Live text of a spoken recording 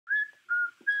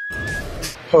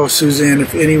Oh, Suzanne,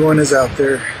 if anyone is out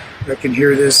there that can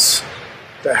hear this,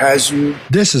 that has you.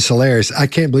 This is hilarious. I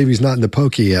can't believe he's not in the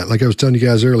pokey yet, like I was telling you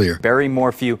guys earlier. Barry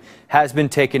Morphew has been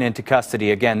taken into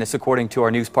custody. Again, this according to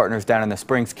our news partners down in the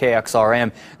Springs,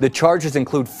 KXRM. The charges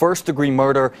include first-degree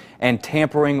murder and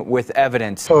tampering with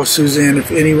evidence. Oh, Suzanne,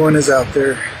 if anyone is out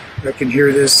there that can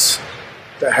hear this,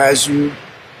 that has you,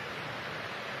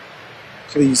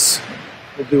 please,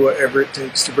 we'll do whatever it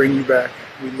takes to bring you back.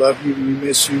 We love you. We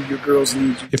miss you. Your girls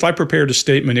need you. If I prepared a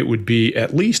statement, it would be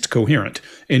at least coherent,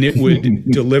 and it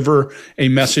would deliver a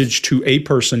message to a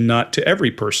person, not to every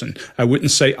person. I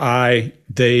wouldn't say I,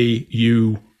 they,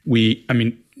 you, we. I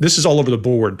mean, this is all over the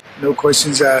board. No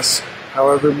questions asked.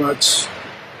 However much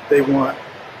they want,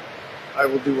 I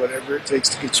will do whatever it takes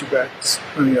to get you back.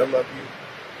 Honey, I love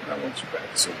you. And I want you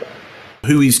back so bad.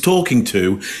 Who he's talking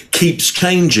to keeps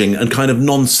changing and kind of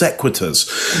non sequiturs.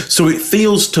 So it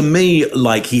feels to me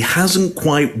like he hasn't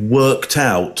quite worked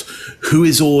out who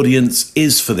his audience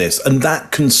is for this, and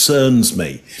that concerns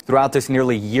me. Throughout this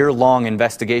nearly year-long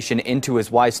investigation into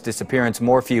his wife's disappearance,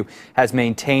 Morphew has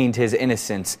maintained his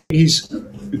innocence. He's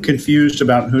confused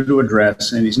about who to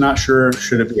address, and he's not sure,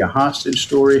 should it be a hostage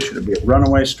story, should it be a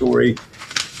runaway story?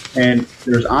 And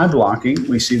there's eye blocking.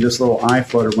 We see this little eye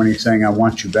flutter when he's saying, I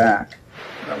want you back.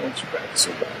 I want you back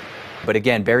so bad. But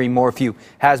again, Barry Morphew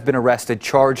has been arrested,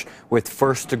 charged with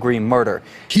first-degree murder.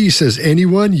 He says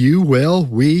anyone, you, well,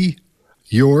 we,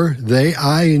 your, they,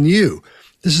 I, and you.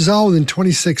 This is all within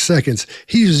 26 seconds.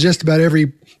 He uses just about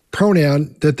every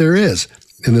pronoun that there is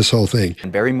in this whole thing.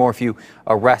 And Barry Morphew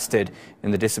arrested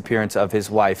in the disappearance of his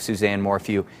wife, Suzanne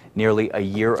Morphew, nearly a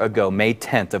year ago. May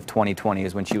 10th of 2020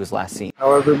 is when she was last seen.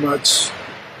 However much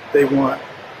they want,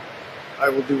 I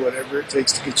will do whatever it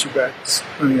takes to get you back.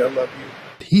 Honey, I love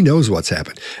you. He knows what's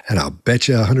happened. And I'll bet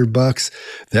you $100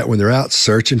 that when they're out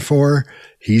searching for her,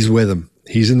 he's with them.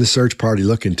 He's in the search party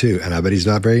looking too. And I bet he's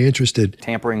not very interested.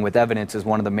 Tampering with evidence is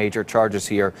one of the major charges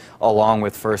here, along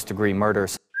with first-degree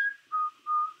murders.